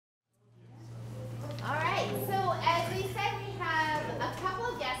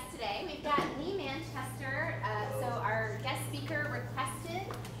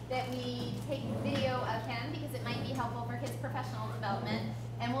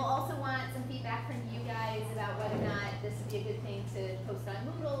feedback from you guys about whether or not this would be a good thing to post on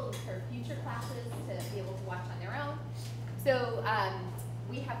Moodle for future classes to be able to watch on their own. So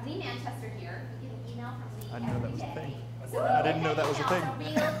we have Lee Manchester here. We get an email from Lee every day. So I didn't know that was a thing. A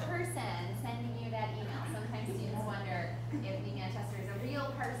real person sending you that email. Sometimes students wonder if Lee Manchester is a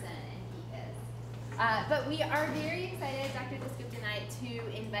real person, and he is. But we are very excited, Dr. Dasgupta and I,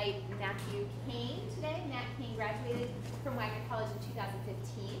 to invite Matthew Kane today. Matt Kane graduated from Wagner College in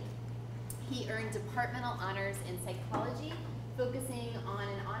 2015. He earned departmental honors in psychology, focusing on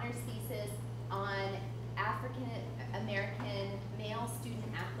an honors thesis on African American male student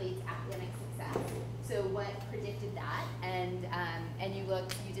athletes' academic success. So what predicted that? And you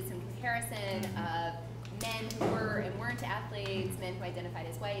did some comparison of men who were and weren't athletes, men who identified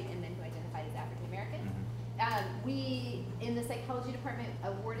as white, and men who identified as African American. We, in the psychology department,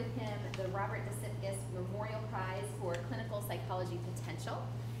 awarded him the Robert deCsipkes Memorial Prize for Clinical Psychology Potential.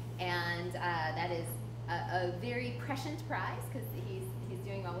 And that is a very prescient prize because he's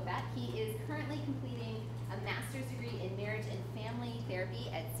doing well with that. He is currently completing a master's degree in marriage and family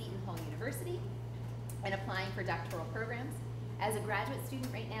therapy at Seton Hall University and applying for doctoral programs. As a graduate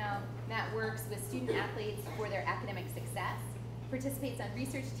student right now, Matt works with student athletes for their academic success, participates on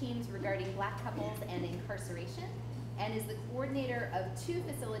research teams regarding Black couples and incarceration, and is the coordinator of 2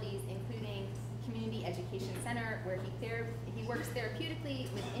 facilities, including Community Education Center, where he works therapeutically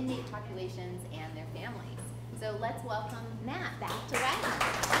with inmate populations and their families. So let's welcome Matt back to Wagner.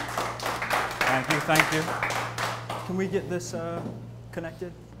 Thank you. Can we get this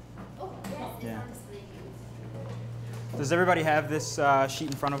connected? Oh, yes, it's Yeah. on display. Does everybody have this sheet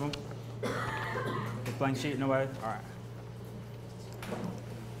in front of them? The blank sheet, nobody? All right.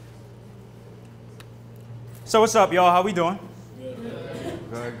 So what's up, y'all? How we doing?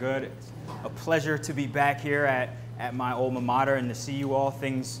 Good, good. A pleasure to be back here at my alma mater and to see you all.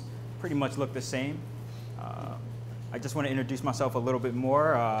 Things pretty much look the same. I just want to introduce myself a little bit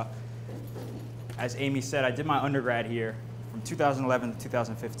more. As Amy said, I did my undergrad here from 2011 to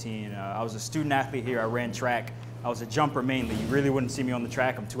 2015. I was a student athlete here. I ran track. I was a jumper mainly. You really wouldn't see me on the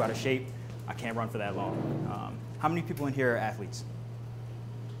track. I'm too out of shape. I can't run for that long. How many people in here are athletes?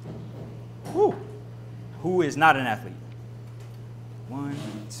 Woo! Who is not an athlete? 1,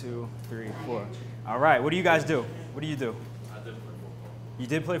 2, 3, 4. All right, what do you guys do? What do you do? I did play football. You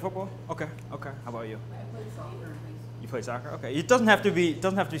did play football? Okay, okay. How about you? I played soccer. You play soccer? Okay. It doesn't have to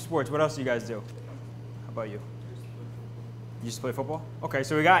be sports. What else do you guys do? How about you? You just play football? Okay,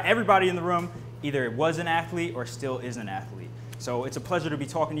 so we got everybody in the room either was an athlete or still is an athlete. So it's a pleasure to be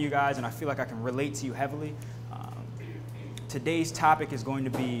talking to you guys, and I feel like I can relate to you heavily. Today's topic is going to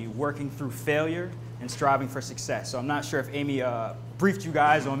be working through failure and striving for success. So I'm not sure if Amy briefed you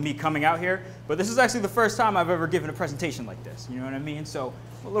guys on me coming out here, but this is actually the first time I've ever given a presentation like this. You know what I mean? So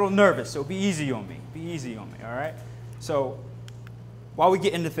I'm a little nervous, so be easy on me. Be easy on me, all right? So while we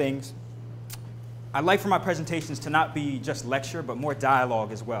get into things, I'd like for my presentations to not be just lecture, but more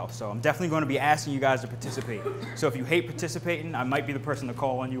dialogue as well. So I'm definitely going to be asking you guys to participate. So if you hate participating, I might be the person to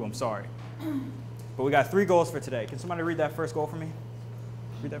call on you. I'm sorry. But we got 3 goals for today. Can somebody read that first goal for me?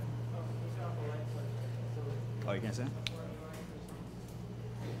 Read that for me. Oh, you can't say it?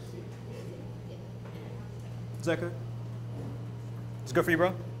 Is that good? It's good for you,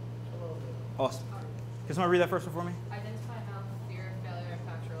 bro? Awesome. Can somebody read that first one for me? Identify how fear and failure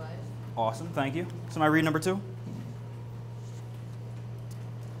impact your life. Awesome, thank you. Somebody read number 2?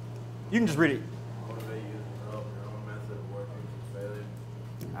 You can just read it. Motivate you to develop your own method of working through failure.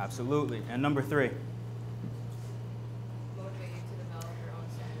 Absolutely. And number 3? Motivate you to develop your own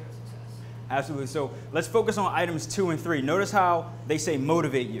standard of success. Absolutely. So let's focus on items 2 and 3. Notice how they say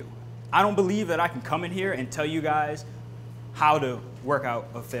motivate you. I don't believe that I can come in here and tell you guys how to work out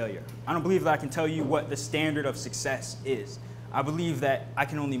of failure. I don't believe that I can tell you what the standard of success is. I believe that I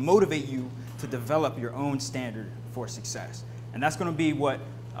can only motivate you to develop your own standard for success. And that's going to be what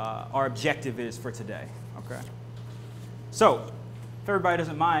our objective is for today. Okay? So, if everybody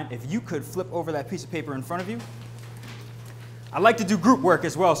doesn't mind, if you could flip over that piece of paper in front of you. I like to do group work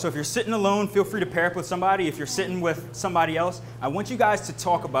as well, so if you're sitting alone, feel free to pair up with somebody. If you're sitting with somebody else, I want you guys to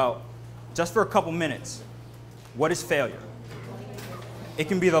talk about, just for a couple minutes, what is failure? It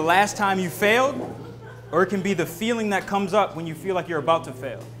can be the last time you failed, or it can be the feeling that comes up when you feel like you're about to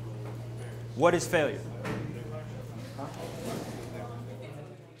fail. What is failure?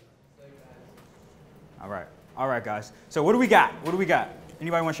 All right, guys. So what do we got? What do we got?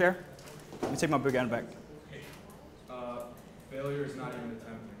 Anybody want to share? Let me take my big gun back. Failure is not even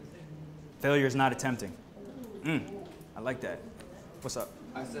attempting. Failure is not attempting. I like that. What's up?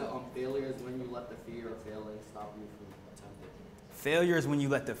 I said failure is when you let the fear of failing stop you from attempting. Failure is when you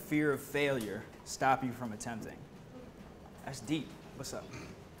let the fear of failure stop you from attempting. That's deep. What's up?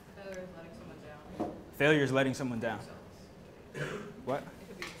 Failure is letting someone down. Failure is letting someone down. What? It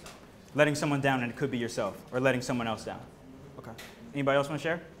could be yourself. Letting someone down, and it could be yourself, or letting someone else down. Okay. Anybody else want to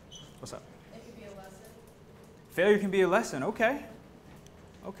share? What's up? It could be a lesson. Failure can be a lesson. Okay.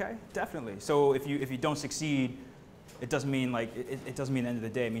 Okay, definitely. So if you don't succeed, it doesn't mean like it doesn't mean the end of the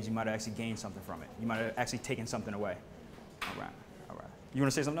day. It means you might have actually gained something from it. You might have actually taken something away. All right. All right. You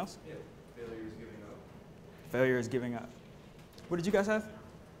want to say something else? Yeah, failure is giving up. Failure is giving up. What did you guys have?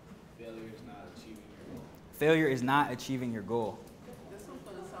 Failure is not achieving your goal. Failure is not achieving your goal. This one's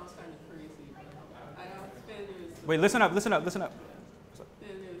gonna sound kind of crazy, but I have failure is Wait, listen up, listen up, listen up.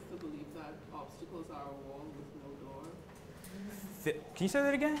 failure is the belief that obstacles are a wall with no door. Can you say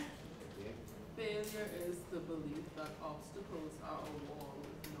that again? Failure is the belief that obstacles are a wall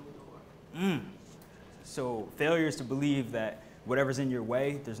with no door. So failure is to believe that whatever's in your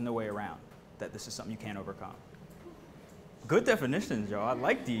way, there's no way around, that this is something you can't overcome. Good definitions, y'all. I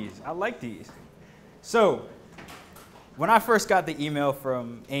like these. I like these. So when I first got the email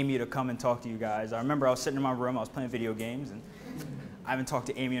from Amy to come and talk to you guys, I remember I was sitting in my room, I was playing video games, and I haven't talked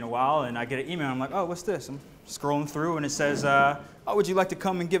to Amy in a while, and I get an email, and I'm like, oh, what's this? I'm scrolling through, and it says, oh, would you like to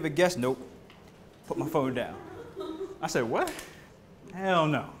come and give a guest? Nope. Put my phone down. I said, what? Hell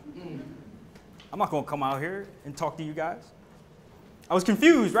no. I'm not going to come out here and talk to you guys. I was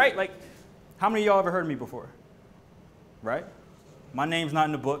confused, right? Like, how many of y'all ever heard of me before? Right? My name's not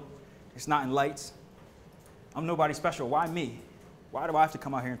in the book. It's not in lights. I'm nobody special. Why me? Why do I have to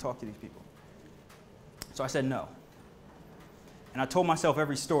come out here and talk to these people? So I said no. And I told myself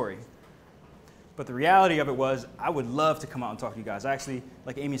every story. But the reality of it was, I would love to come out and talk to you guys. I actually,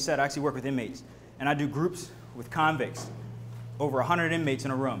 like Amy said, I actually work with inmates. And I do groups with convicts, over 100 inmates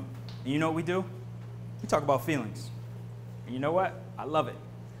in a room. And you know what we do? We talk about feelings. And you know what? I love it.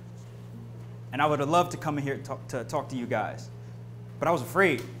 And I would have loved to come in here to talk to you guys. But I was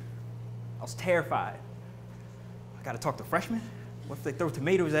afraid. I was terrified. I got to talk to freshmen? What if they throw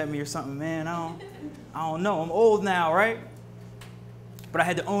tomatoes at me or something, man? I don't know. I'm old now, right? But I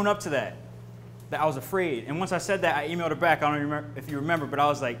had to own up to that I was afraid. And once I said that, I emailed her back. I don't remember if you remember, but I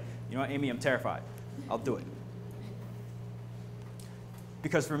was like, you know what, Amy, I'm terrified. I'll do it.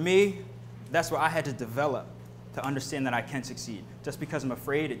 Because for me, that's what I had to develop to understand that I can succeed. Just because I'm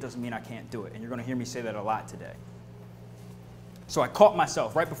afraid, it doesn't mean I can't do it. And you're going to hear me say that a lot today. So I caught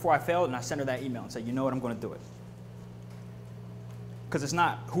myself right before I failed, and I sent her that email and said, you know what, I'm going to do it. Because it's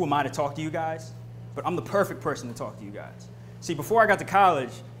not who am I to talk to you guys, but I'm the perfect person to talk to you guys. See, before I got to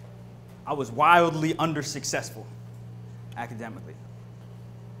college, I was wildly under-successful academically.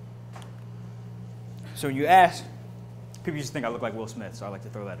 So when you ask, people used to think I look like Will Smith, so I like to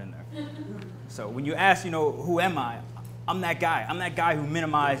throw that in there. So when you ask, you know, who am I? I'm that guy. I'm that guy who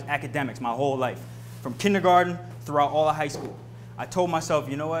minimized academics my whole life, from kindergarten throughout all of high school. I told myself,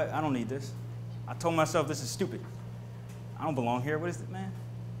 you know what? I don't need this. I told myself this is stupid. I don't belong here. What is it, man?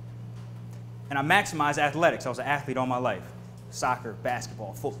 And I maximized athletics. I was an athlete all my life. Soccer,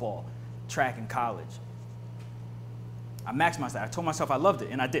 basketball, football, track in college. I maximized that. I told myself I loved it,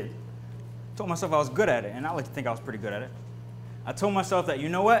 and I did. I told myself I was good at it, and I like to think I was pretty good at it. I told myself that, you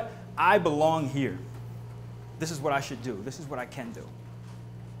know what? I belong here. This is what I should do. This is what I can do.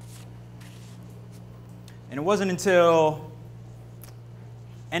 And it wasn't until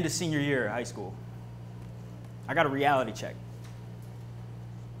end of senior year of high school, I got a reality check.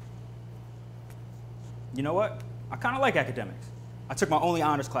 You know what? I kind of like academics. I took my only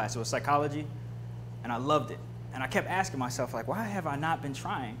honors class. It was psychology, and I loved it. And I kept asking myself, like, why have I not been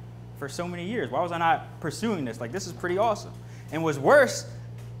trying for so many years? Why was I not pursuing this? Like, this is pretty awesome. And what's worse,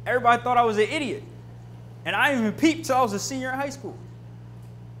 everybody thought I was an idiot. And I didn't even peep till I was a senior in high school.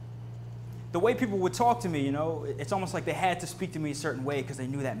 The way people would talk to me, you know, it's almost like they had to speak to me a certain way because they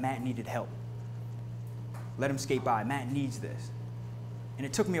knew that Matt needed help. Let him skate by. Matt needs this. And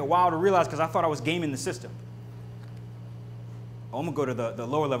it took me a while to realize because I thought I was gaming the system. Oh, I'm going to go to the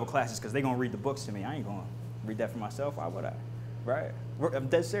lower level classes because they're going to read the books to me. I ain't going to read that for myself. Why would I? Right? I'm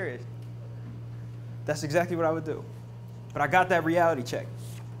dead serious. That's exactly what I would do. But I got that reality check.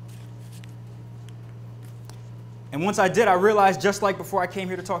 And once I did, I realized just like before I came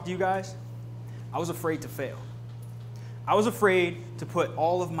here to talk to you guys, I was afraid to fail. I was afraid to put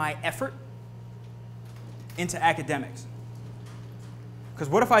all of my effort into academics. Because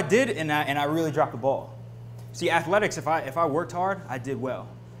what if I did and I really dropped the ball? See, athletics, if I worked hard, I did well.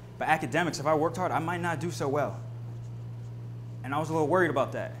 But academics, if I worked hard, I might not do so well. And I was a little worried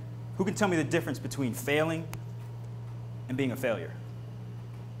about that. Who can tell me the difference between failing and being a failure?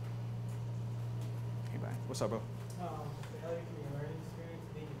 Anybody? What's up, bro? Failure can be a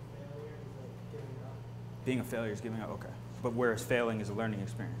Being a failure is giving up, okay. But whereas failing is a learning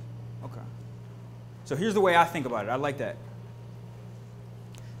experience. Okay. So here's the way I think about it. I like that.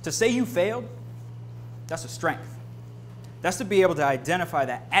 To say you failed, that's a strength. That's to be able to identify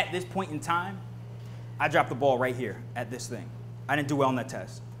that at this point in time, I dropped the ball right here at this thing. I didn't do well on that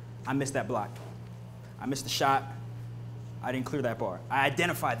test. I missed that block. I missed the shot. I didn't clear that bar. I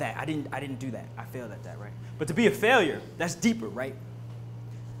identified that. I didn't do that. I failed at that, right? But to be a failure, that's deeper, right?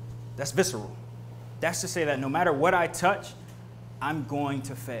 That's visceral. That's to say that no matter what I touch, I'm going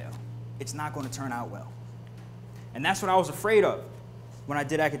to fail. It's not going to turn out well. And that's what I was afraid of when I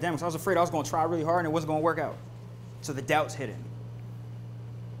did academics. I was afraid I was going to try really hard and it wasn't going to work out. So the doubts hit in.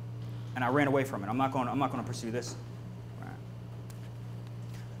 And I ran away from it. I'm not going to pursue this. Right.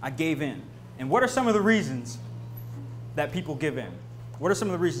 I gave in. And what are some of the reasons that people give in? What are some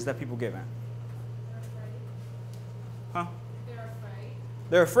of the reasons that people give in? Huh? They're afraid.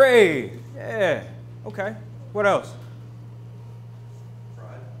 They're afraid. Yeah. Okay. What else?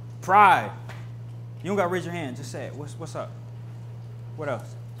 Pride. Pride. You don't got to raise your hand. Just say it. What's up? What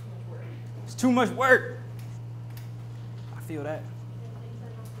else? It's too much work. I feel that.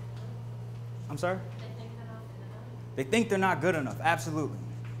 I'm sorry? They think they're not good enough. Absolutely.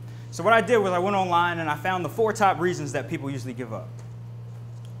 So what I did was I went online and I found the 4 top reasons that people usually give up.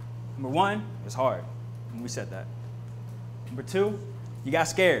 Number 1, it's hard. And we said that. Number 2, you got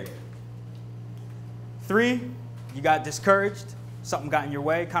scared. 3, you got discouraged. Something got in your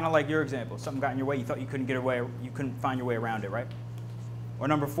way, kind of like your example. Something got in your way, you thought you couldn't get away, you couldn't find your way around it, right? Or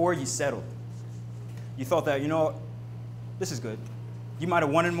number 4, you settled. You thought that, you know what, this is good. You might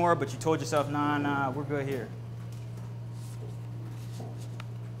have wanted more, but you told yourself, nah, we're good here.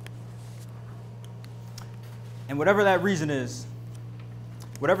 And whatever that reason is,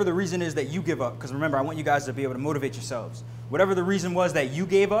 whatever the reason is that you give up, because remember, I want you guys to be able to motivate yourselves. Whatever the reason was that you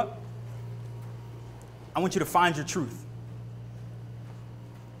gave up, I want you to find your truth.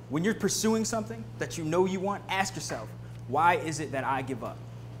 When you're pursuing something that you know you want, ask yourself, why is it that I give up?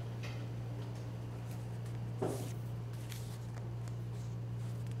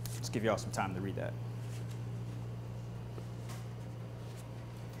 Let's give y'all some time to read that.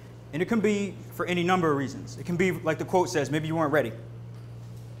 And it can be for any number of reasons. It can be, like the quote says, maybe you weren't ready.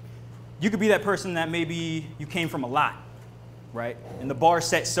 You could be that person that maybe you came from a lot, right? And the bar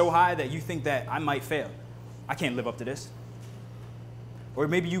set so high that you think that I might fail. I can't live up to this. Or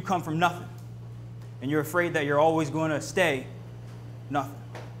maybe you come from nothing, and you're afraid that you're always going to stay nothing.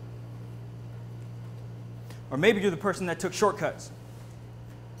 Or maybe you're the person that took shortcuts.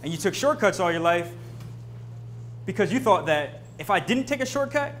 And you took shortcuts all your life because you thought that if I didn't take a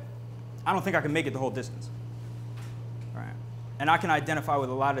shortcut, I don't think I can make it the whole distance. Right? And I can identify with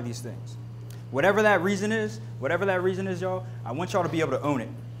a lot of these things. Whatever that reason is, y'all, I want y'all to be able to own it.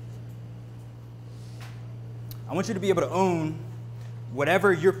 I want you to be able to own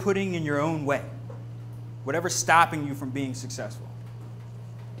whatever you're putting in your own way, whatever's stopping you from being successful.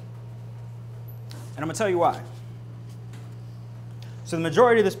 And I'm going to tell you why. So the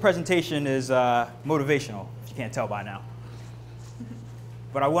majority of this presentation is motivational, if you can't tell by now.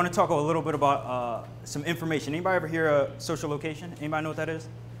 But I want to talk a little bit about some information. Anybody ever hear a social location? Anybody know what that is?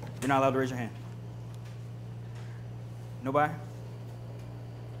 You're not allowed to raise your hand. Nobody?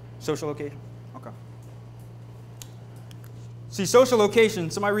 Social location? Okay. See, social location,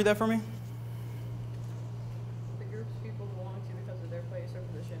 somebody read that for me? The groups people belong to because of their place or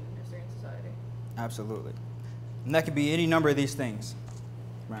position in history and society. Absolutely. And that could be any number of these things.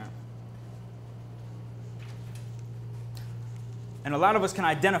 Right. And a lot of us can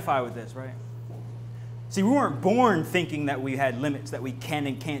identify with this, right? See, we weren't born thinking that we had limits, that we can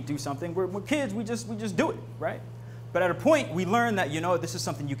and can't do something. We're kids, we just do it, right? But at a point, we learn that, you know, this is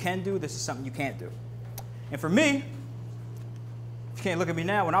something you can do, this is something you can't do. And for me, if you can't look at me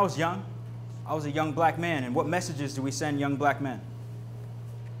now, when I was young, I was a young black man. And what messages do we send young black men?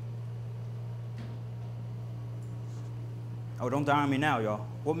 Oh, don't die on me now, y'all.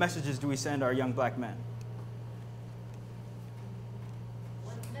 What messages do we send our young black men?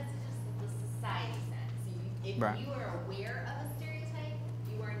 What messages the society sends? So if Right. you are aware of a stereotype,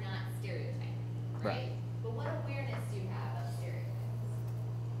 you are not stereotyping, right? Right. But what awareness do you have of stereotypes?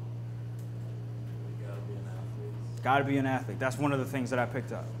 You gotta be an athlete. Got to be an athlete. That's one of the things that I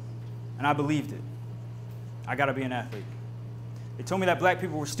picked up. And I believed it. I got to be an athlete. They told me that black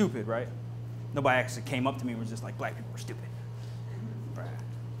people were stupid, right? Nobody actually came up to me and was just like, black people were stupid. Right.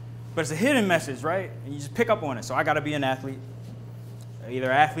 But it's a hidden message, right? And you just pick up on it. So I got to be an athlete. Either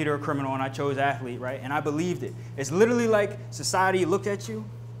an athlete or a criminal, and I chose athlete, right? And I believed it. It's literally like society looked at you,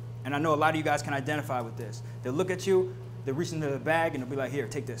 and I know a lot of you guys can identify with this. They'll look at you, they'll reach into the bag, and they'll be like, here,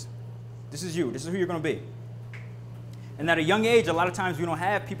 take this. This is you. This is who you're going to be. And at a young age, a lot of times we don't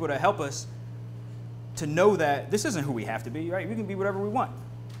have people to help us to know that this isn't who we have to be, right? We can be whatever we want.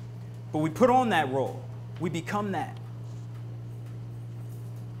 But we put on that role. We become that.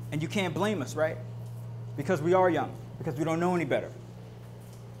 And you can't blame us, right? Because we are young, because we don't know any better.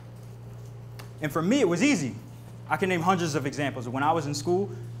 And for me, it was easy. I can name hundreds of examples. When I was in school,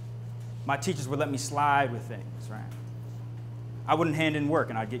 my teachers would let me slide with things, right? I wouldn't hand in work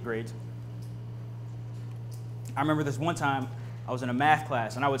and I'd get grades. I remember this one time I was in a math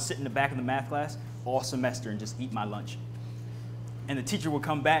class and I would sit in the back of the math class all semester and just eat my lunch. And the teacher would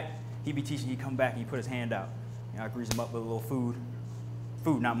come back, he'd be teaching, he'd come back and he'd put his hand out. You know, I'd grease him up with a little food.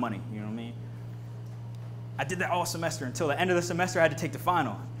 Food, not money, you know what I mean? I did that all semester until the end of the semester I had to take the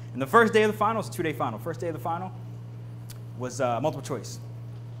final. And the first day of the final was a 2-day final. First day of the final was multiple choice.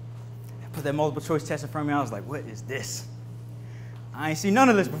 I put that multiple choice test in front of me. I was like, what is this? I ain't seen none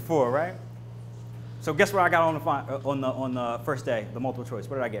of this before, right? So guess what I got on the first day, the multiple choice?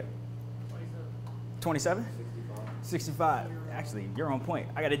 What did I get? 27? 65. Actually, you're on point.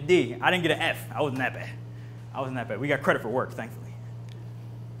 I got a D. I didn't get an F. I wasn't that bad. We got credit for work, thankfully.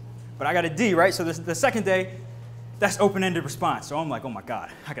 But I got a D, right? So the second day, that's open-ended response. So I'm like, oh my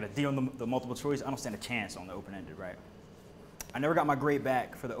God, I got a D on the multiple choice. I don't stand a chance on the open-ended, right? I never got my grade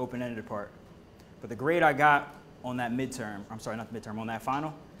back for the open-ended part. But the grade I got on that midterm, I'm sorry, not the midterm, on that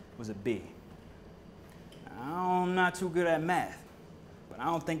final, was a B. I'm not too good at math, but I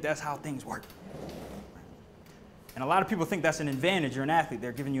don't think that's how things work. And a lot of people think that's an advantage. You're an athlete.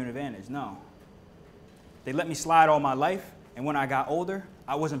 They're giving you an advantage. No. They let me slide all my life, and when I got older,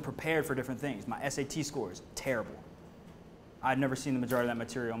 I wasn't prepared for different things. My SAT scores, terrible. I'd never seen the majority of that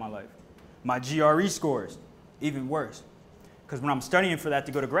material in my life. My GRE scores, even worse. Because when I'm studying for that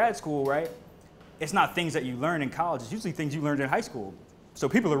to go to grad school, right, it's not things that you learn in college. It's usually things you learned in high school. So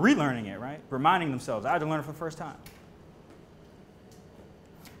people are relearning it, right? Reminding themselves. I had to learn it for the first time.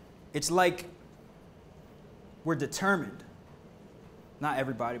 It's like we're determined. Not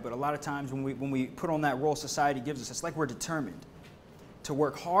everybody, but a lot of times when we put on that role society gives us, it's like we're determined to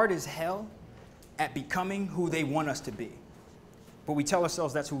work hard as hell at becoming who they want us to be. But we tell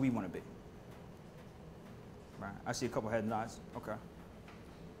ourselves that's who we want to be. Right? I see a couple head nods. Okay.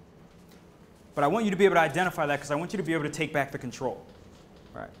 But I want you to be able to identify that because I want you to be able to take back the control.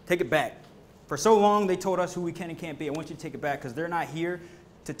 Right? Take it back. For so long, they told us who we can and can't be. I want you to take it back because they're not here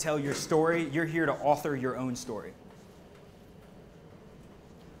to tell your story. You're here to author your own story.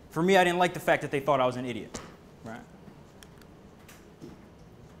 For me, I didn't like the fact that they thought I was an idiot. Right?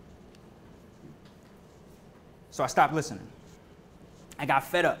 So I stopped listening. I got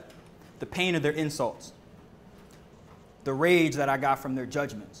fed up. The pain of their insults. The rage that I got from their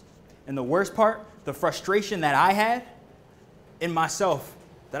judgments. And the worst part, the frustration that I had in myself,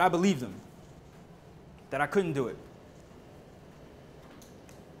 that I believed them, that I couldn't do it.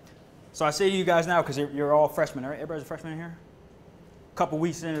 So I say to you guys now, because you're all freshmen, right? Everybody's a freshman in here? A couple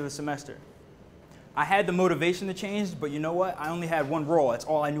weeks into the semester. I had the motivation to change, but you know what? I only had one role. That's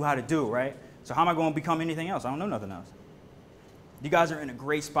all I knew how to do, right? So how am I going to become anything else? I don't know nothing else. You guys are in a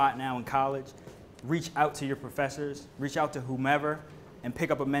great spot now in college. Reach out to your professors, reach out to whomever, and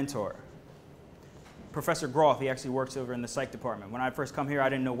pick up a mentor. Professor Groth, he actually works over in the psych department. When I first come here, I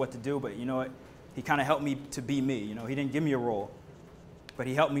didn't know what to do, but you know what? He kind of helped me to be me. You know, he didn't give me a role, but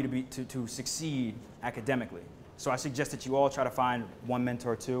he helped me to succeed academically. So I suggest that you all try to find one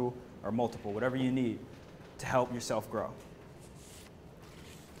mentor, two, or multiple, whatever you need to help yourself grow.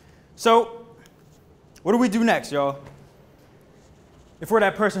 So what do we do next, y'all? If we're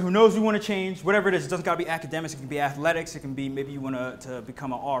that person who knows we want to change, whatever it is, it doesn't got to be academics, it can be athletics, it can be maybe you want to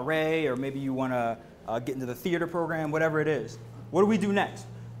become an RA, or maybe you want to get into the theater program, whatever it is. What do we do next?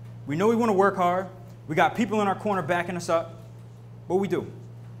 We know we want to work hard. We got people in our corner backing us up. What do we do?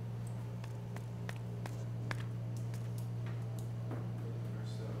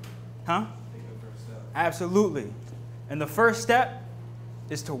 Huh? Absolutely. And the first step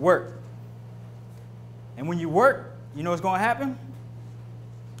is to work. And when you work, you know what's going to happen?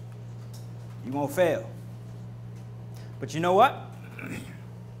 You won't fail. But you know what?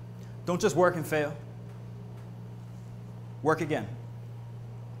 Don't just work and fail. Work again.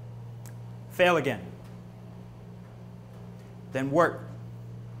 Fail again. Then work.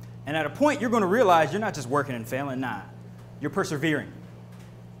 And at a point, you're going to realize you're not just working and failing. Nah. You're persevering.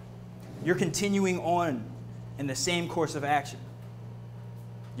 You're continuing on in the same course of action.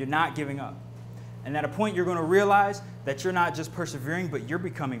 You're not giving up. And at a point, you're going to realize that you're not just persevering, but you're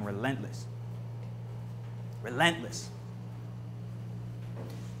becoming relentless. Relentless.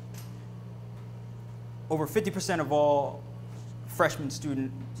 Over 50% of all freshman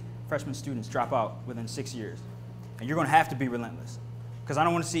freshman students drop out within 6 years. And you're going to have to be relentless, because I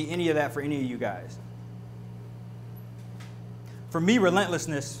don't want to see any of that for any of you guys. For me,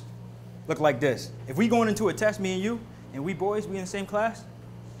 relentlessness looked like this. If we going into a test, me and you, and we boys, we in the same class,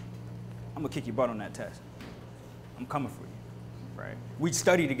 I'm going to kick your butt on that test. I'm coming for you, right? We'd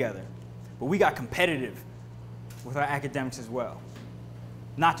study together, but we got competitive with our academics as well,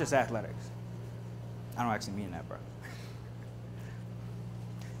 not just athletics. I don't actually mean that, bro.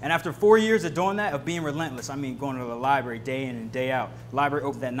 And after 4 years of doing that, of being relentless, I mean going to the library day in and day out. Library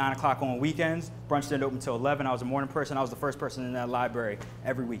opened at 9 o'clock on weekends. Brunch didn't open until 11. I was a morning person. I was the first person in that library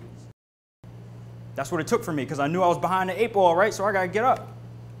every week. That's what it took for me, because I knew I was behind the 8 ball, right? So I got to get up.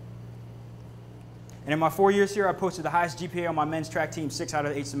 And in my 4 years here, I posted the highest GPA on my men's track team 6 out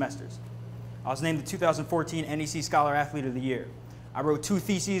of 8 semesters. I was named the 2014 NEC Scholar Athlete of the Year. I wrote 2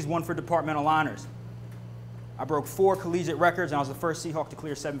 theses, 1 for departmental honors. I broke 4 collegiate records, and I was the first Seahawk to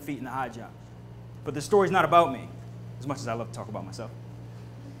clear 7 feet in the high jump. But the story's not about me, as much as I love to talk about myself.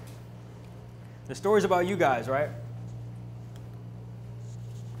 The story's about you guys, right?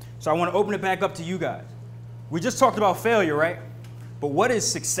 So I want to open it back up to you guys. We just talked about failure, right? But what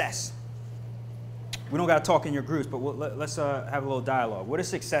is success? We don't got to talk in your groups, but let's have a little dialogue. What is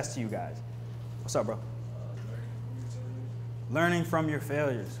success to you guys? What's up, bro? Learning from your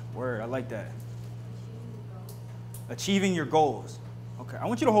failures. Word, I like that. Achieving your goals. Okay, I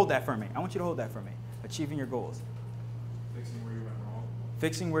want you to hold that for me. Achieving your goals. Fixing where you went wrong.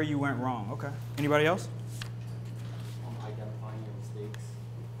 Fixing where you went wrong. Okay. Anybody else? Identifying your mistakes.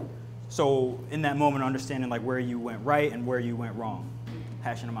 So in that moment, understanding like where you went right and where you went wrong.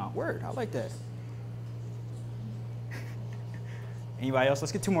 Hashing them out. Word, I like that. Anybody else?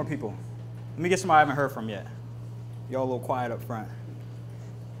 Let's get 2 more people. Let me get somebody I haven't heard from yet. Y'all a little quiet up front.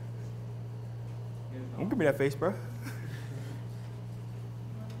 Don't give me that face, bro.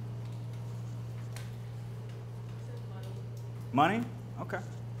 Money? Okay.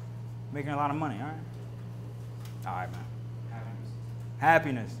 Making a lot of money, all right. All right, man.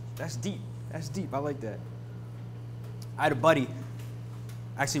 Happiness. That's deep. That's deep. I like that. I had a buddy,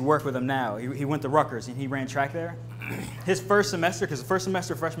 I actually work with him now. He went to Rutgers and he ran track there. His first semester, because the first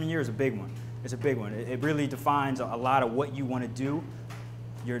semester of freshman year is a big one. It's a big one. It really defines a lot of what you want to do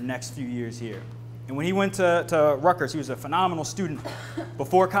your next few years here. And when he went to Rutgers, he was a phenomenal student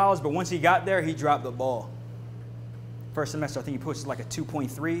before college, but once he got there, he dropped the ball. First semester, I think he posted like a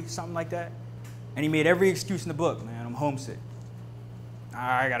 2.3, something like that. And he made every excuse in the book. Man, I'm homesick.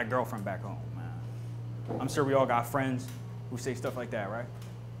 I got a girlfriend back home, man. I'm sure we all got friends who say stuff like that, right?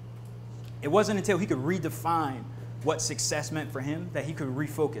 It wasn't until he could redefine what success meant for him that he could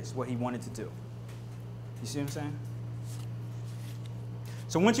refocus what he wanted to do. You see what I'm saying?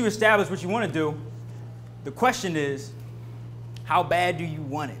 So once you establish what you want to do, the question is, how bad do you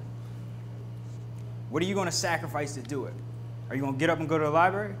want it? What are you going to sacrifice to do it? Are you going to get up and go to the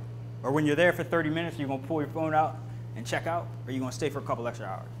library? Or when you're there for 30 minutes, are you going to pull your phone out and check out? Or are you going to stay for a couple extra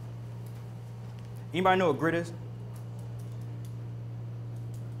hours? Anybody know what grit is?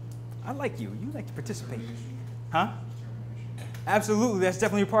 I like you. You like to participate. Huh? Absolutely. That's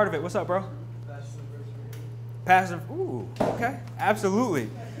definitely a part of it. What's up, bro? Passive. Ooh, okay. Absolutely.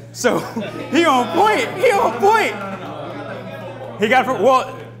 So he on point. He on point. He got it from,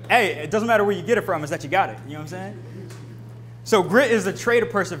 well, hey, it doesn't matter where you get it from, it's that you got it. You know what I'm saying? So grit is the trait of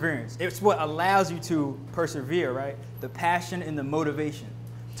perseverance. It's what allows you to persevere, right? The passion and the motivation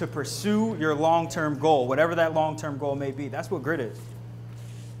to pursue your long-term goal, whatever that long-term goal may be. That's what grit is.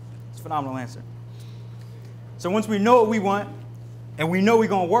 It's a phenomenal answer. So once we know what we want and we know we're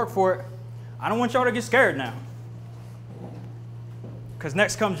going to work for it, I don't want y'all to get scared now. Because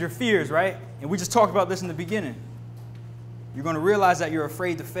next comes your fears, right? And we just talked about this in the beginning. You're going to realize that you're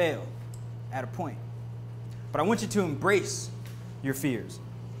afraid to fail at a point. But I want you to embrace your fears.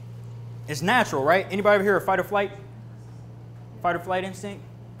 It's natural, right? Anybody ever hear of fight or flight? Fight or flight instinct?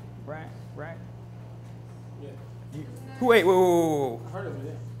 Right? Yeah. Wait. I heard of it,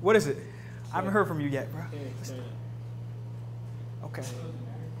 yeah. What is it? I haven't heard from you yet, bro. Okay.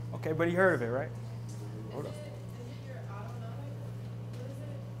 Okay, but he heard of it, right? Hold up. Is it your autonomic? What is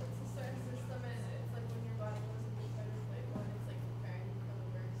it? It's a certain system, and it's like when your body goes into fight or flight mode, it's like preparing you for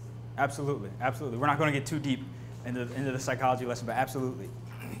the worst. Absolutely, absolutely. We're not going to get too deep into the psychology lesson, but absolutely.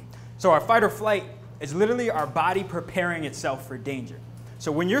 So our fight or flight is literally our body preparing itself for danger.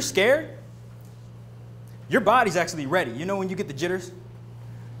 So when you're scared, your body's actually ready. You know when you get the jitters?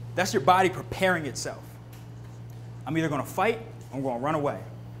 That's your body preparing itself. I'm either going to fight or I'm going to run away.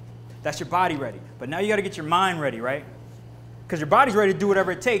 That's your body ready. But now you got to get your mind ready, right? Because your body's ready to do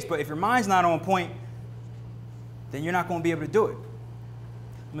whatever it takes, but if your mind's not on point, then you're not going to be able to do it.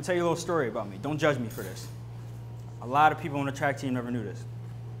 I'm gonna tell you a little story about me. Don't judge me for this. A lot of people on the track team never knew this.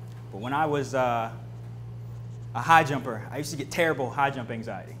 But when I was a high jumper, I used to get terrible high jump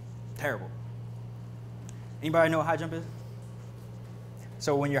anxiety. Terrible. Anybody know what high jump is?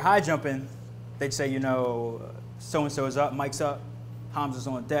 So when you're high jumping, they'd say, you know, so-and-so is up, Mike's up, Hamza's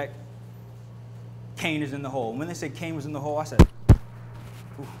on deck, Kane is in the hole. And when they said Kane was in the hole, I said,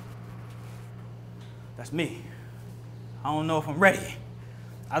 ooh, that's me. I don't know if I'm ready.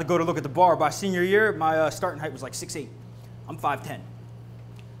 I'd go to look at the bar. By senior year, my starting height was like 6'8". I'm 5'10".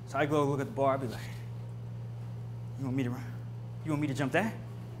 So I'd go look at the bar. I'd be like, you want me to jump that?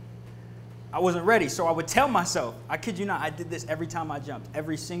 I wasn't ready, so I would tell myself, I kid you not, I did this every time I jumped.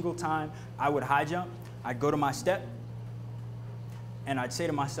 Every single time I would high jump, I'd go to my step, and I'd say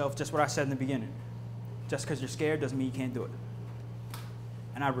to myself just what I said in the beginning. Just because you're scared doesn't mean you can't do it.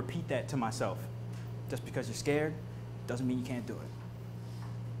 And I repeat that to myself. Just because you're scared doesn't mean you can't do it.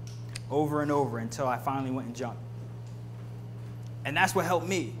 Over and over until I finally went and jumped. And that's what helped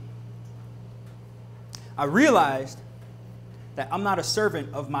me. I realized that I'm not a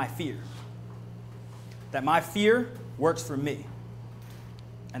servant of my fear. That my fear works for me.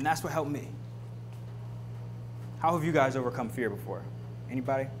 And that's what helped me. How have you guys overcome fear before?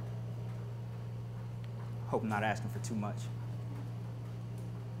 Anybody? Hope I'm not asking for too much.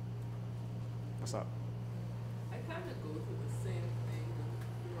 What's up? I kind of go through the same thing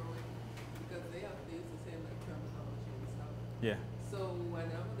with growing because they use the same like terminology and stuff. Yeah. So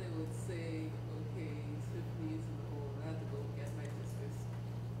whenever they would say, okay, slip knees in the hole, and I had to go get my discus,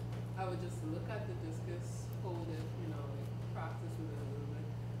 I would just look at the discus, hold it, you know, like practice with it a little bit,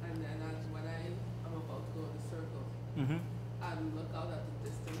 and then when I'm about to go in a circle, I'd look out at the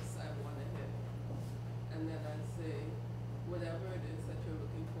distance I want to hit, and then I'd say, whatever it is that you're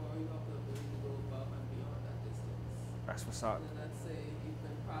looking for, you have the ability to go above and beyond that distance. That's what's up. And then I'd say, you've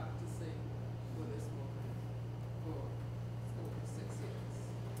been practicing with this movement for over 6 years.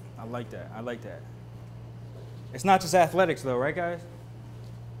 I like that. I like that. It's not just athletics, though, right, guys?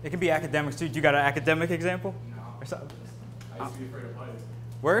 It can be academics, too. You got an academic example? No. Or something? I used to be afraid of heights.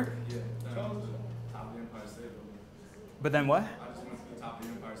 Word? Yeah. Top of the Empire State Building. But then what? I just went to the top of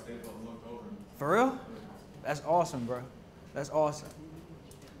the Empire State Building and looked over. For real? That's awesome, bro. That's awesome.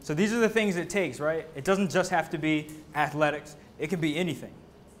 So these are the things it takes, right? It doesn't just have to be athletics. It can be anything.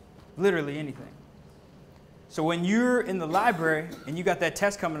 Literally anything. So when you're in the library and you got that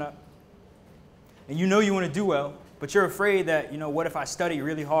test coming up and you know you want to do well, but you're afraid that, you know, what if I study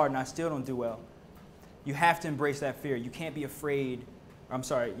really hard and I still don't do well? You have to embrace that fear. You can't be afraid.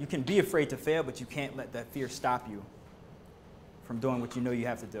 You can be afraid to fail, but you can't let that fear stop you from doing what you know you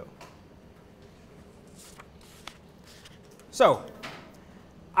have to do. So,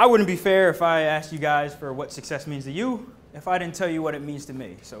 I wouldn't be fair if I asked you guys for what success means to you if I didn't tell you what it means to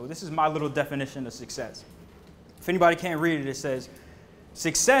me. So this is my little definition of success. If anybody can't read it, it says,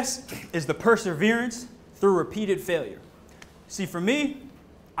 success is the perseverance through repeated failure. See, for me,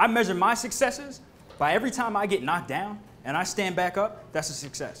 I measure my successes by every time I get knocked down and I stand back up, that's a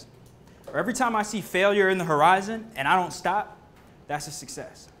success. Or every time I see failure in the horizon and I don't stop, that's a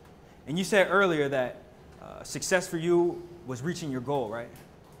success. And you said earlier that success for you was reaching your goal, right?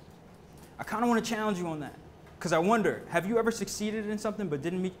 I kind of want to challenge you on that. Because I wonder, have you ever succeeded in something but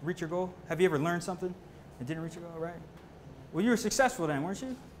didn't reach your goal? Have you ever learned something and didn't reach your goal, right? Well, you were successful then, weren't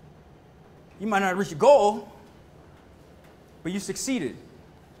you? You might not reach your goal, but you succeeded.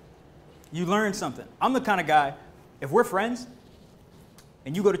 You learned something. I'm the kind of guy, if we're friends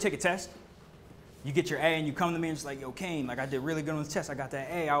and you go to take a test, you get your A and you come to me and it's like, yo, Kane, like I did really good on the test. I got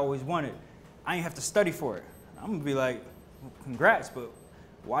that A I always wanted. I ain't have to study for it. I'm going to be like, well, congrats, but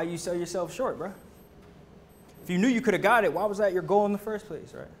why you sell yourself short, bro? If you knew you could have got it, why was that your goal in the first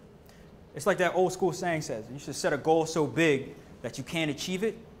place, right? It's like that old school saying says, you should set a goal so big that you can't achieve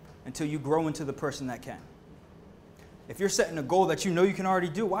it until you grow into the person that can. If you're setting a goal that you know you can already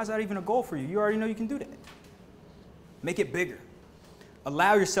do, why is that even a goal for you? You already know you can do that. Make it bigger.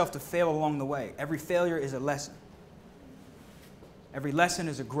 Allow yourself to fail along the way. Every failure is a lesson. Every lesson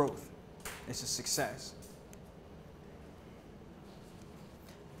is a growth. It's a success.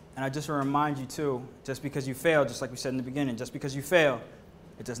 And I just want to remind you too, just because you fail, just like we said in the beginning, just because you fail,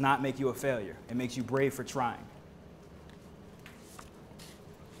 it does not make you a failure. It makes you brave for trying.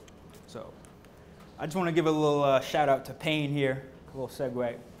 So I just want to give a little shout out to Payne here, a little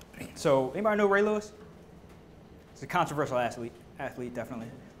segue. So anybody know Ray Lewis? He's a controversial athlete definitely,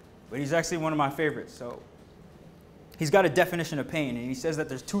 but he's actually one of my favorites. So he's got a definition of pain, and he says that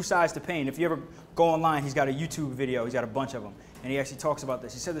there's two sides to pain. If you ever go online, he's got a YouTube video, he's got a bunch of them, and he actually talks about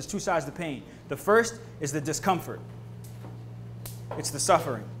this. He said there's two sides to pain. The first is the discomfort. It's the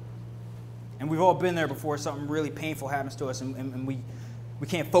suffering. And we've all been there before something really painful happens to us and we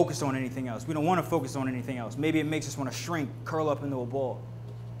can't focus on anything else. We don't want to focus on anything else. Maybe it makes us want to shrink, curl up into a ball.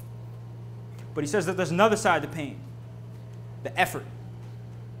 But he says that there's another side to pain, the effort.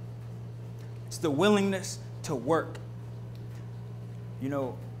 It's the willingness to work. You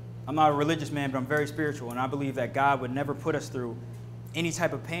know, I'm not a religious man, but I'm very spiritual, and I believe that God would never put us through any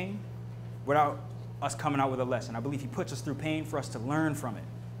type of pain without us coming out with a lesson. I believe he puts us through pain for us to learn from it.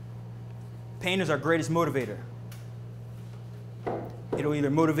 Pain is our greatest motivator. It'll either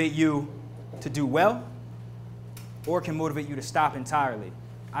motivate you to do well, or it can motivate you to stop entirely.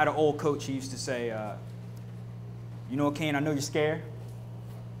 I had an old coach, he used to say, you know what, Kane, I know you're scared.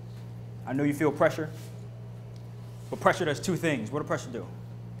 I know you feel pressure. But pressure does two things. What does pressure do?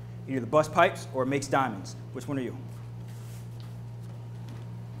 Either the bust pipes or it makes diamonds. Which one are you?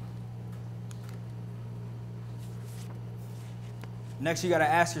 Next, you got to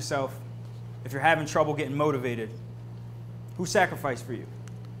ask yourself, if you're having trouble getting motivated, who sacrificed for you?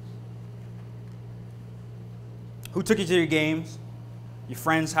 Who took you to your games, your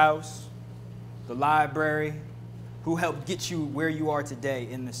friend's house, the library? Who helped get you where you are today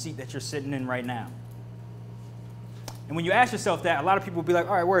in the seat that you're sitting in right now? And when you ask yourself that, a lot of people will be like,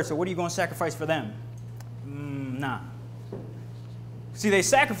 all right, word, so what are you going to sacrifice for them? Nah. See, they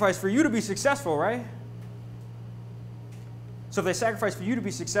sacrificed for you to be successful, right? So if they sacrifice for you to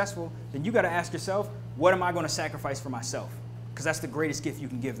be successful, then you got to ask yourself, what am I going to sacrifice for myself? Because that's the greatest gift you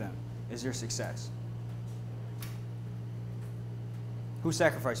can give them, is your success. Who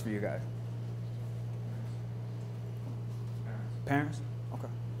sacrificed for you guys? Parents? Okay.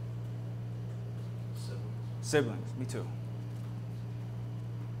 Siblings, me too.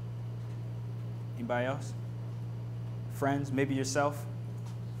 Anybody else? Friends, maybe yourself?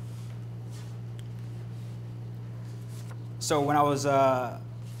 So when I was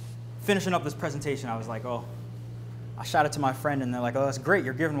finishing up this presentation, I was like, oh, I shot it to my friend and they're like, oh, that's great.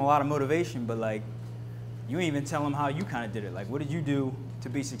 You're giving them a lot of motivation, but like, you ain't even tell them how you kind of did it. Like, what did you do to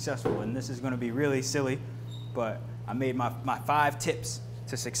be successful? And this is going to be really silly, but I made my 5 tips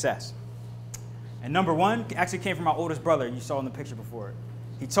to success. And number 1 actually came from my oldest brother. You saw in the picture before.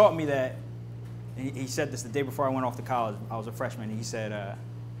 He taught me that, and he said this the day before I went off to college. I was a freshman. And he said,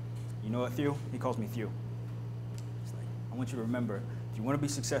 you know what, Thew? He calls me Thew. He's like, I want you to remember, if you want to be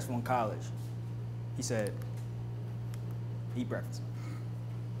successful in college, he said, eat breakfast.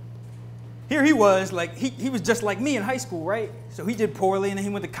 Here he was, like, he was just like me in high school, right? So he did poorly, and then he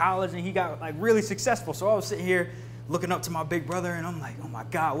went to college, and he got, like, really successful. So I was sitting here looking up to my big brother, and I'm like, oh, my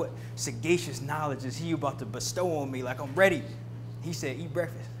God, what sagacious knowledge is he about to bestow on me? Like, I'm ready. He said, eat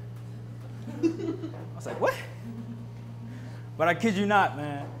breakfast. I was like, what? But I kid you not,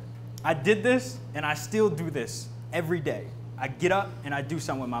 man. I did this, and I still do this every day. I get up, and I do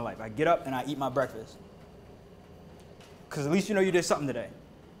something with my life. I get up, and I eat my breakfast. Because at least you know you did something today.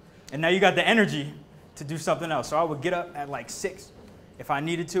 And now you got the energy to do something else. So I would get up at like 6 if I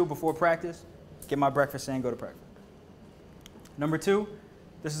needed to before practice, get my breakfast and go to practice. Number 2,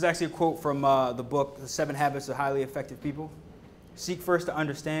 this is actually a quote from the book, The 7 Habits of Highly Effective People. Seek first to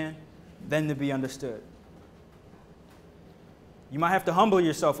understand, then to be understood. You might have to humble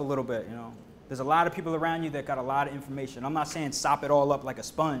yourself a little bit, you know. There's a lot of people around you that got a lot of information. I'm not saying sop it all up like a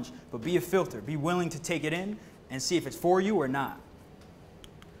sponge, but be a filter. Be willing to take it in and see if it's for you or not.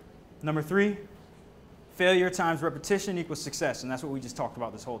 Number 3, failure times repetition equals success, and that's what we just talked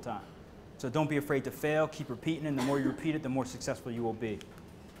about this whole time. So don't be afraid to fail, keep repeating it, and the more you repeat it, the more successful you will be.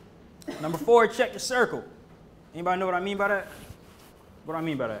 Number 4, check your circle. Anybody know what I mean by that? What do I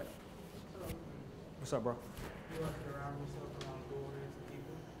mean by that? What's up, bro? You want to surround yourself around good-oriented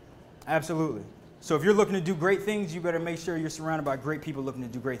people? Absolutely. So if you're looking to do great things, you better make sure you're surrounded by great people looking to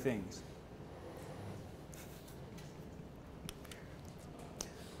do great things.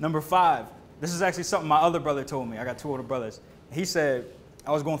 Number 5, this is actually something my other brother told me. I got 2 older brothers. He said,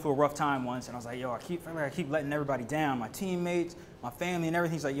 I was going through a rough time once, and I was like, yo, I feel like I keep letting everybody down, my teammates, my family, and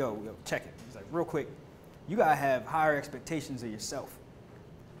everything. He's like, yo, check it. He's like, real quick, you got to have higher expectations of yourself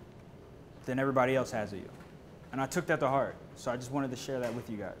than everybody else has of you. And I took that to heart, so I just wanted to share that with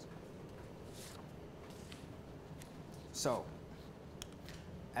you guys. So,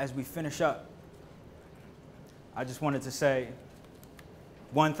 as we finish up, I just wanted to say,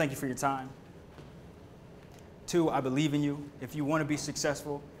 1, thank you for your time. 2, I believe in you. If you want to be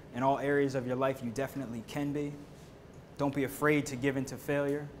successful in all areas of your life, you definitely can be. Don't be afraid to give in to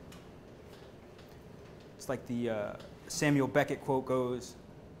failure. It's like the Samuel Beckett quote goes,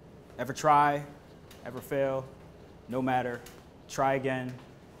 ever try, ever fail, no matter, try again,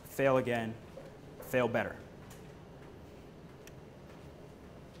 fail better.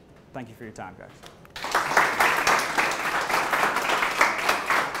 Thank you for your time, guys.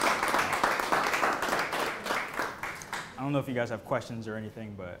 I don't know if you guys have questions or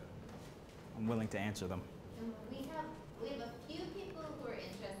anything, but I'm willing to answer them. We have a few people who are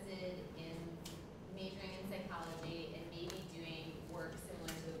interested in majoring in psychology and maybe doing work similar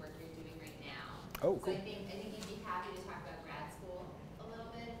to the work you're doing right now. Oh, cool. So I think you'd be happy to talk about grad school a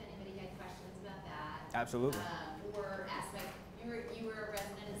little bit if anybody had questions about that. Absolutely. Or aspect, you were a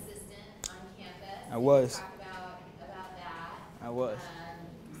resident assistant on campus. I was. Talk about that. I was.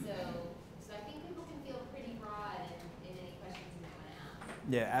 So I think people can feel pretty broad in any questions you might want to ask.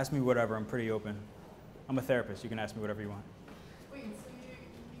 Yeah, ask me whatever. I'm pretty open. I'm a therapist. You can ask me whatever you want. Wait, so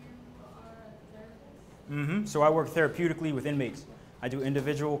you are a therapist? So I work therapeutically with inmates. I do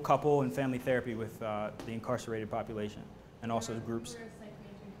individual, couple, and family therapy with the incarcerated population and also groups. You were a psych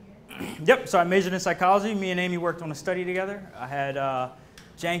major here? Yep, so I majored in psychology. Me and Amy worked on a study together. I had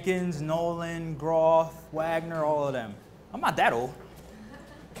Jenkins, Nolan, Groth, Wagner, all of them. I'm not that old.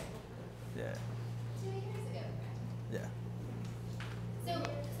 Yeah. 2 years ago. Yeah. So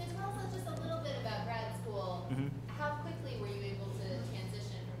tell us just a little bit about grad school. How quickly were you able to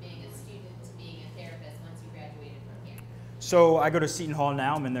transition from being a student to being a therapist once you graduated from here? So I go to Seton Hall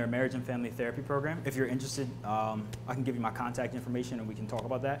now. I'm in their marriage and family therapy program. If you're interested, I can give you my contact information and we can talk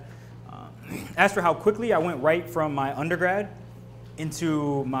about that. As for how quickly, I went right from my undergrad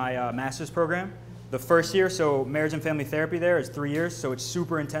into my master's program. The first year, so marriage and family therapy there is 3 years, so it's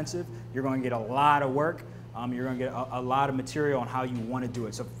super intensive. You're going to get a lot of work. You're going to get a lot of material on how you want to do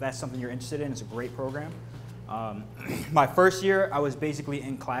it. So if that's something you're interested in, it's a great program. My first year, I was basically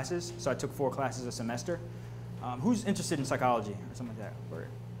in classes, so I took 4 classes a semester. Who's interested in psychology or something like that? Or,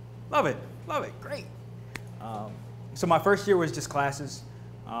 love it, great. So my first year was just classes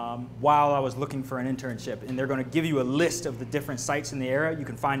while I was looking for an internship, and they're going to give you a list of the different sites in the area. You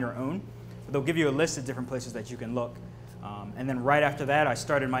can find your own. They'll give you a list of different places that you can look. And then right after that, I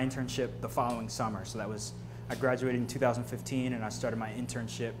started my internship the following summer. So I graduated in 2015, and I started my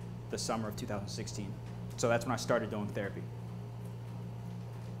internship the summer of 2016. So that's when I started doing therapy.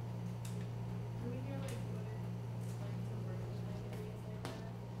 Can we hear like what it's like to work with like areas like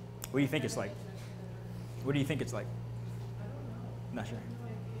that? What do you think it's like? What do you think it's like? I don't know. Not sure. I have no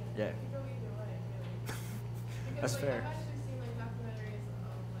idea. Yeah. It could go either way, really. That's Because like, fair. I've actually seen like documentaries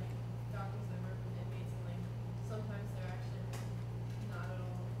of like doctors that work with inmates, and like sometimes they're actually like, not at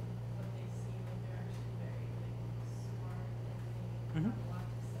all what they seem. Like they're actually very like smart and they have a lot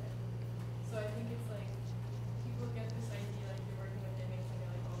to say. So I think it's like people get this idea like you're working with inmates and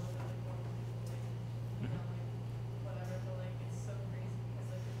you're like, oh, they're like normal people, like you know, like whatever. But like it's so crazy because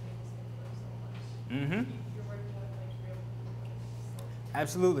like the things differ so much. You're working with like real people. And it's just like,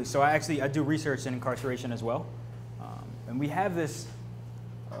 Absolutely. So I do research in incarceration as well. And we have this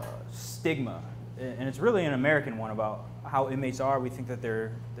stigma, and it's really an American one, about how inmates are. We think that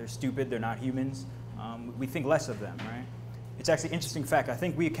they're stupid, they're not humans. We think less of them, right? It's actually an interesting fact. I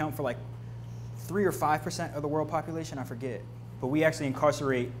think we account for like 3 or 5% of the world population, I forget. But we actually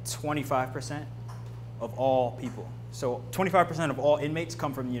incarcerate 25% of all people. So 25% of all inmates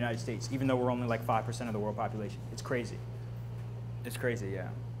come from the United States, even though we're only like 5% of the world population. It's crazy. It's crazy, yeah.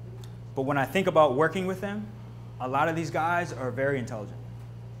 But when I think about working with them, a lot of these guys are very intelligent,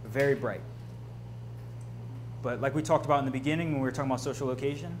 very bright. But like we talked about in the beginning when we were talking about social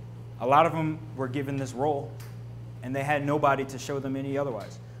location, a lot of them were given this role and they had nobody to show them any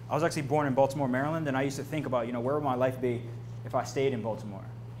otherwise. I was actually born in Baltimore, Maryland, and I used to think about, where would my life be if I stayed in Baltimore?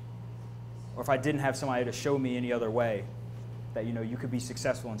 Or if I didn't have somebody to show me any other way that, you could be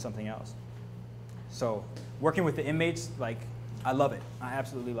successful in something else. So working with the inmates, I love it. I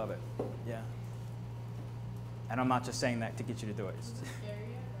absolutely love it. Yeah. And I'm not just saying that to get you to do it. scary,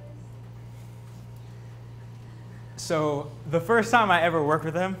 guys. So the first time I ever worked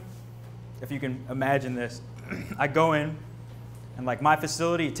with them, if you can imagine this, I go in, and my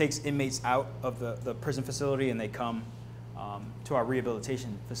facility takes inmates out of the prison facility, and they come to our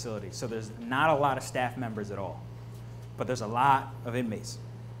rehabilitation facility. So there's not a lot of staff members at all, but there's a lot of inmates.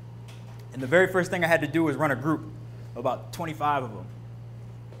 And the very first thing I had to do was run a group, about 25 of them,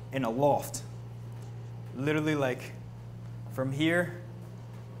 in a loft. Literally from here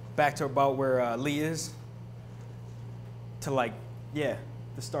back to about where Lee is to the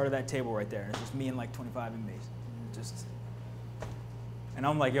start of that table right there. And it's just me and 25 inmates. And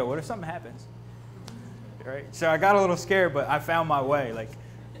I'm like, yo, what if something happens? Right? So I got a little scared, but I found my way.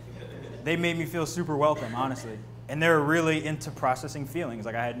 They made me feel super welcome, honestly. And they were really into processing feelings.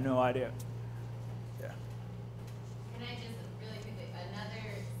 I had no idea. Yeah. And I just really quickly,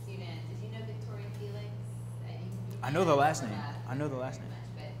 another student, did you know Victoria Felix? I know the last name. I know the last name.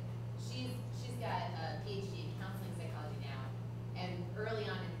 got a PhD in counseling psychology now, and early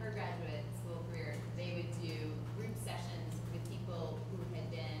on in her graduate school career, they would do group sessions with people who had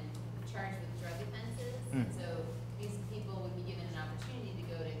been charged with drug offenses. So these people would be given an opportunity to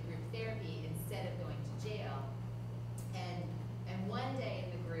go to group therapy instead of going to jail. And one day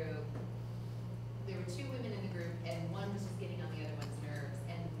in the group, there were two women in the group, and one was just getting on the other one's nerves,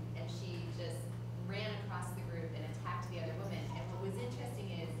 and she just ran across the group and attacked the other woman. And what was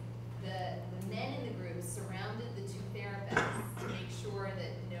interesting is the men in the group surrounded the two therapists to make sure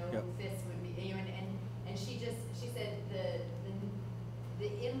that no fists would be, and she said the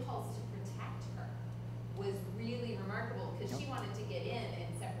impulse to protect her was really remarkable, because she wanted to get in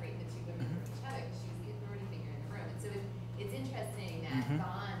and separate the two women from each other, because she was the authority figure in the room. And so it's interesting that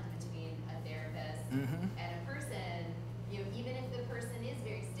bond between a therapist and a person, even if the person is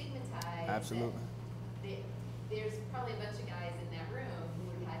very stigmatized. Absolutely. There's probably a bunch of guys in that room who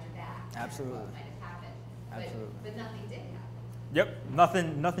would have had your back. Absolutely. What might have happened. Absolutely. But nothing did happen. Yep,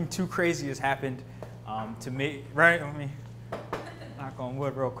 nothing too crazy has happened to me, right? Let me knock on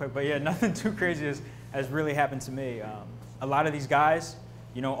wood real quick. But yeah, nothing too crazy has really happened to me. A lot of these guys,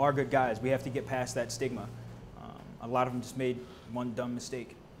 are good guys. We have to get past that stigma. A lot of them just made one dumb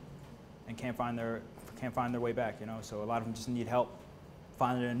mistake and can't find their way back, So a lot of them just need help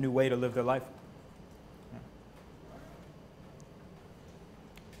finding a new way to live their life.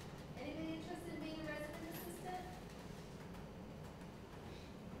 Anybody interested in being a resident assistant?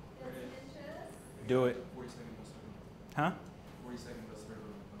 That's an interest? Do it. 42nd best hurdler. Huh? 42nd best hurdler in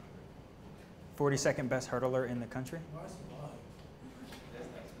the country. 42nd best hurdler in the country?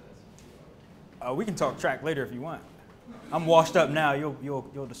 That's We can talk track later if you want. I'm washed up now.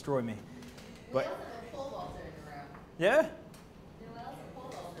 You'll destroy me. We But also have a pole vaulter in the room. yeah. Who else? A pole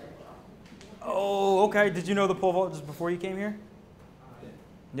vaulter. Oh, okay. Did you know the pole vaulters before you came here?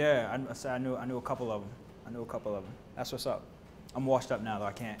 Yeah, I knew a couple of them. That's what's up. I'm washed up now though.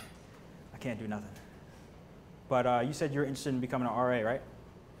 I can't do nothing. But you said you're interested in becoming an RA, right?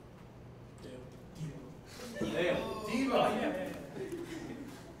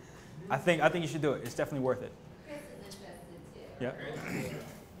 I think you should do it. It's definitely worth it. Chris is interested too. Yep.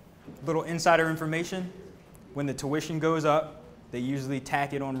 Little insider information. When the tuition goes up, they usually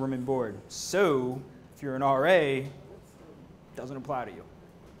tack it on room and board. So if you're an RA, it doesn't apply to you.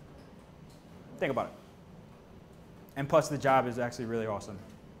 Think about it. And plus the job is actually really awesome.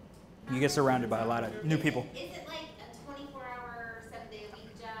 You get surrounded by a lot of new people. Is it like a 24-hour,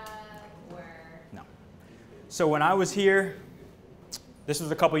 7-day-a-week job, or? No. So when I was here, this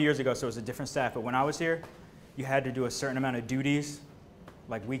was a couple years ago, so it was a different staff, but when I was here, you had to do a certain amount of duties,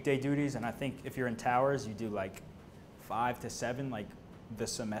 like weekday duties, and I think if you're in towers, you do like 5 to 7, like the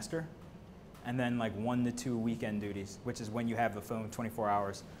semester, and then like 1 to 2 weekend duties, which is when you have the phone 24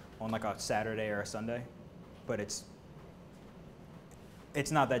 hours on like a Saturday or a Sunday, but it's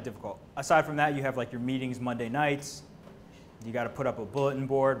not that difficult. Aside from that, you have like your meetings Monday nights. You got to put up a bulletin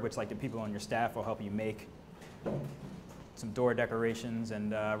board, which like the people on your staff will help you make. Some door decorations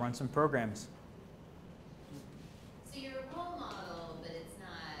and run some programs. So you're a role model, but it's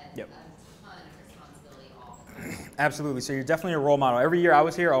not Yep. a ton of responsibility all the time. Absolutely. So you're definitely a role model. Every year I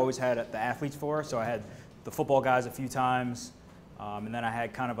was here, I always had the athletes for. So I had the football guys a few times, and then I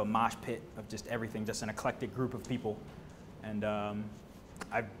had kind of a mosh pit of just everything, just an eclectic group of people. And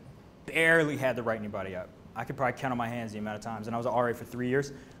I barely had to write anybody up. I could probably count on my hands the amount of times, and I was an RA for 3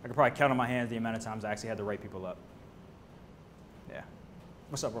 years. I could probably count on my hands the amount of times I actually had to write people up. Yeah.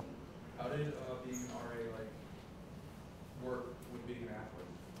 What's up, bro? How did being an RA work with being an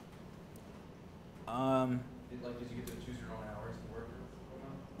athlete? Did you get to choose your own hours to work or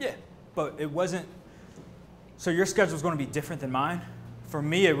whatnot? Yeah, but it wasn't. So your schedule is going to be different than mine. For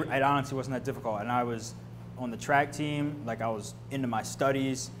me, it honestly wasn't that difficult, and I was on the track team. Like I was into my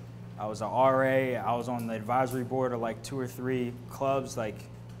studies. I was an RA. I was on the advisory board of like 2 or 3 clubs. Like,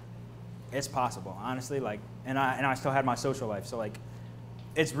 it's possible, honestly. Like, and I still had my social life. So like,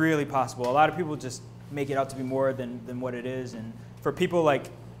 it's really possible. A lot of people just make it out to be more than what it is. And for people like,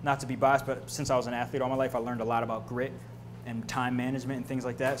 not to be biased, but since I was an athlete all my life, I learned a lot about grit and time management and things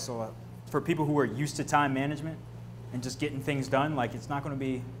like that. So for people who are used to time management and just getting things done, like it's not going to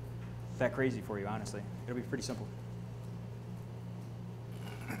be that crazy for you, honestly. It'll be pretty simple.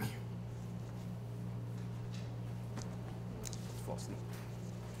 Fall asleep.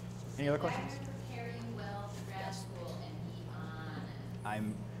 Any other questions? Wagner prepare you well for grad school and be honest.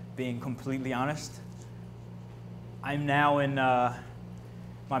 I'm being completely honest. I'm now in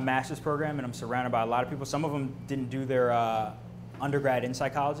my master's program, and I'm surrounded by a lot of people. Some of them didn't do their undergrad in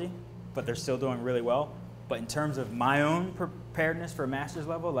psychology, but they're still doing really well. But in terms of my own preparedness for a master's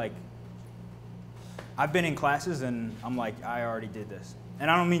level, like, I've been in classes and I'm like, I already did this. And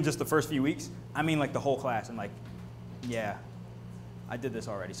I don't mean just the first few weeks. I mean like the whole class. I'm like, yeah, I did this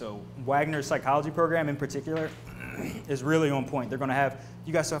already. So Wagner's psychology program in particular is really on point. They're going to have,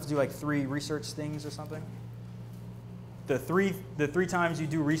 you guys still have to do like 3 research things or something. The three times you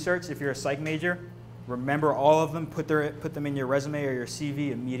do research, if you're a psych major, remember all of them, put them in your resume or your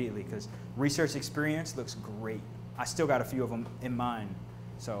CV immediately, because research experience looks great. I still got a few of them in mind.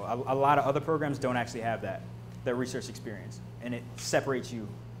 So a lot of other programs don't actually have that research experience. And it separates you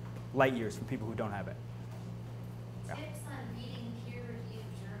light years from people who don't have it. Yeah. Tips on reading peer-reviewed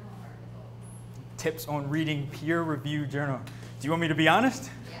journal articles. Tips on reading peer-reviewed journal. Do you want me to be honest?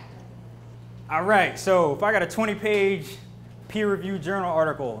 Yeah. All right, so if I got a 20-page peer-reviewed journal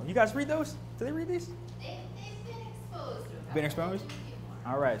article, you guys read those? Do they read these? They've been exposed to a couple. Been exposed? Maybe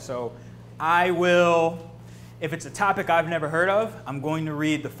more. All right, so I will, if it's a topic I've never heard of, I'm going to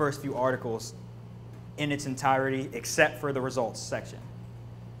read the first few articles in its entirety except for the results section,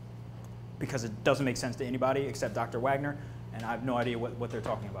 because it doesn't make sense to anybody except Dr. Wagner, and I have no idea what they're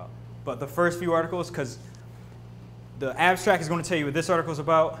talking about. But the first few articles, because the abstract is going to tell you what this article is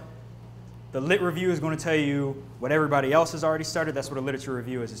about. The lit review is going to tell you what everybody else has already started. That's what a literature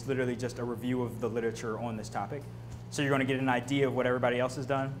review is. It's literally just a review of the literature on this topic. So you're going to get an idea of what everybody else has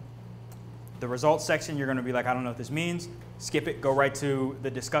done. The results section, you're going to be like, I don't know what this means. Skip it, go right to the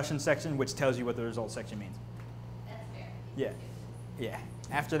discussion section, which tells you what the results section means. That's fair. Yeah. Yeah.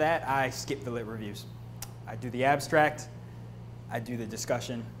 After that, I skip the lit reviews. I do the abstract, I do the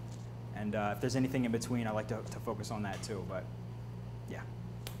discussion, and if there's anything in between, I like to focus on that too, but yeah.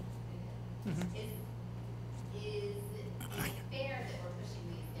 Mm-hmm. Is it fair that we're pushing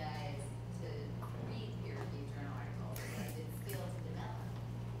these guys to read peer-reviewed journal articles? Is it skill to develop?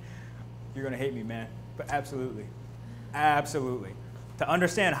 You're going to hate me, man, but absolutely. Absolutely. To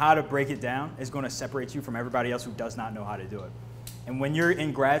understand how to break it down is going to separate you from everybody else who does not know how to do it. And when you're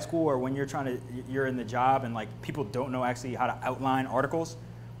in grad school or when you're in the job and like people don't know actually how to outline articles,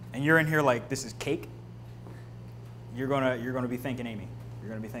 and you're in here like this is cake, you're gonna be thinking Amy. You're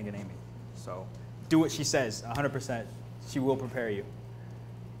gonna be thinking Amy. So do what she says, 100%. She will prepare you.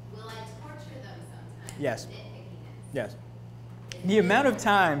 Will I torture them sometimes? Yes. with nitpickiness? Yes. The amount of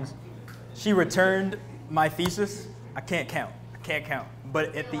times she returned my thesis, I can't count. I can't count.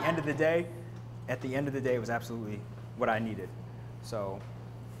 But at the end of the day, it was absolutely what I needed. So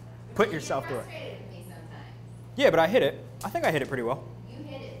put yourself through it. You get frustrated with me sometimes. Yeah, but I hit it. I think I hit it pretty well. You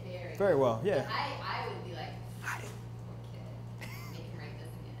hit it Very well, yeah. But I would be like, poor kid, make him write this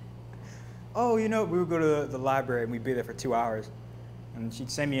again. Oh, you know, we would go to the library and we'd be there for 2 hours. And she'd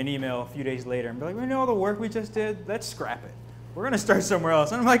send me an email a few days later and be like, you know all the work we just did? Let's scrap it. We're going to start somewhere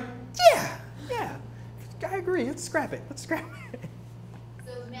else. And I'm like, yeah. I agree. Let's scrap it. So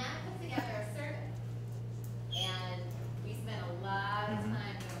Matt put together a survey. And we spent a lot of time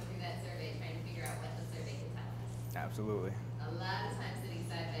going through that survey trying to figure out what the survey could tell us. Absolutely. A lot of time sitting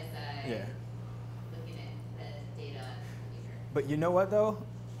side by side, Yeah. looking at the data on the computer. But you know what, though?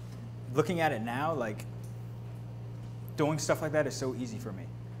 Looking at it now, like, doing stuff like that is so easy for me.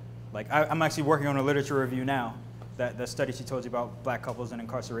 Like, I'm actually working on a literature review now, that study she told you about black couples and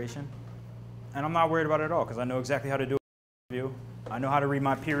incarceration. And I'm not worried about it at all, because I know exactly how to do a review. I know how to read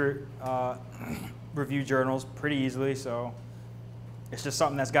my peer review journals pretty easily, so it's just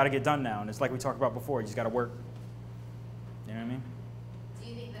something that's got to get done now. And it's like we talked about before, you just got to work. You know what I mean? Do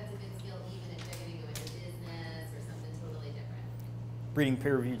you think that's a good skill even if they're going to go into business or something totally different? Reading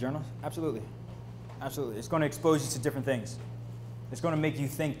peer review journals? Absolutely. Absolutely. It's going to expose you to different things. It's going to make you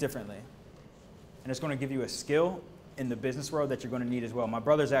think differently. And it's going to give you a skill in the business world that you're going to need as well. My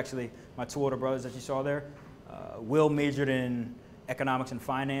brothers actually, my 2 older brothers that you saw there, Will majored in economics and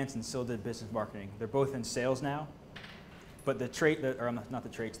finance and still did business marketing. They're both in sales now. But the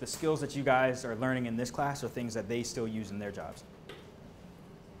the skills that you guys are learning in this class are things that they still use in their jobs.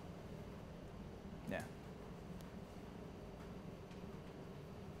 Yeah.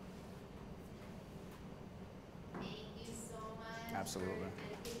 Thank you so much. Absolutely.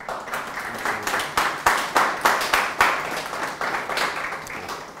 For